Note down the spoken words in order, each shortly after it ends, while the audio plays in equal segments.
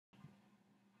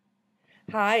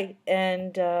Hi,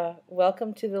 and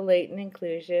welcome to the Leighton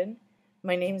Inclusion.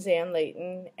 My name's Ann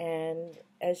Leighton, and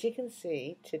as you can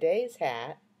see, today's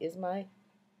hat is my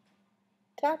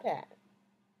top hat.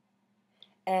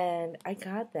 And I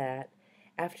got that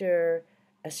after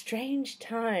a strange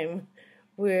time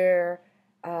where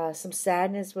some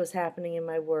sadness was happening in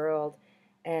my world,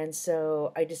 and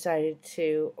so I decided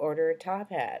to order a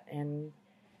top hat, and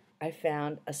I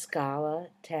found a Scala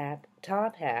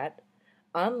top hat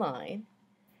online.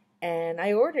 And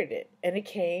I ordered it, and it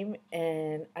came,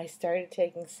 and I started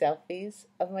taking selfies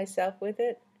of myself with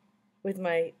it, with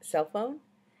my cell phone.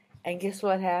 And guess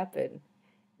what happened?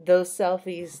 Those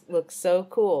selfies looked so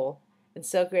cool and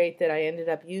so great that I ended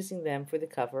up using them for the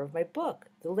cover of my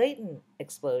book, The Leighton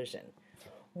Explosion.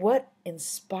 What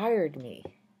inspired me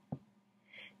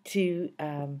to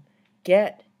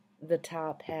get the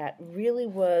top hat really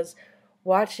was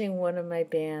watching one of my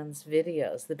band's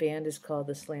videos. The band is called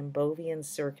the Slambovian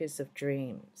Circus of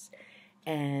Dreams,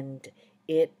 and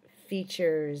it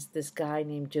features this guy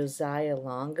named Josiah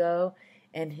Longo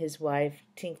and his wife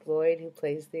Tink Lloyd, who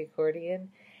plays the accordion.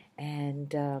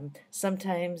 And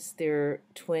sometimes their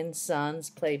twin sons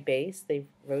play bass. They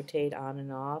rotate on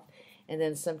and off. And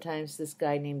then sometimes this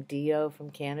guy named Dio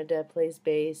from Canada plays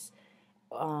bass.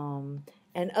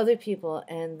 And other people,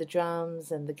 and the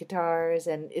drums and the guitars,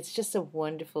 and it's just a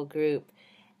wonderful group.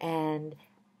 And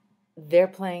they're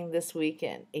playing this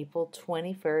weekend, April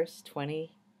 21st,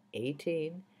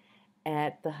 2018,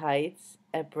 at the Heights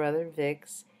at Brother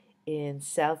Vic's in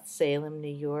South Salem, New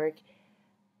York.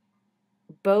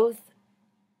 Both,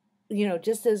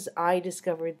 just as I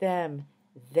discovered them,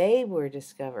 they were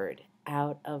discovered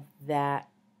out of that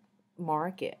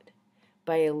market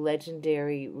by a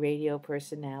legendary radio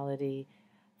personality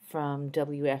from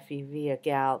WFUV, a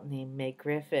gal named Meg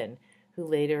Griffin, who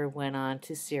later went on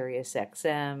to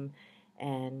Sirius-XM,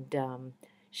 and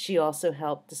she also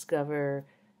helped discover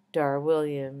Dara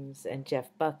Williams and Jeff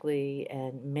Buckley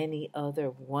and many other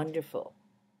wonderful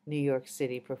New York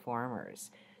City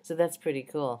performers. So that's pretty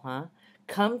cool, huh?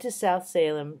 Come to South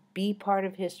Salem, be part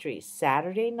of history.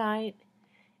 Saturday night,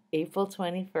 April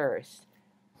 21st.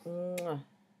 Mwah.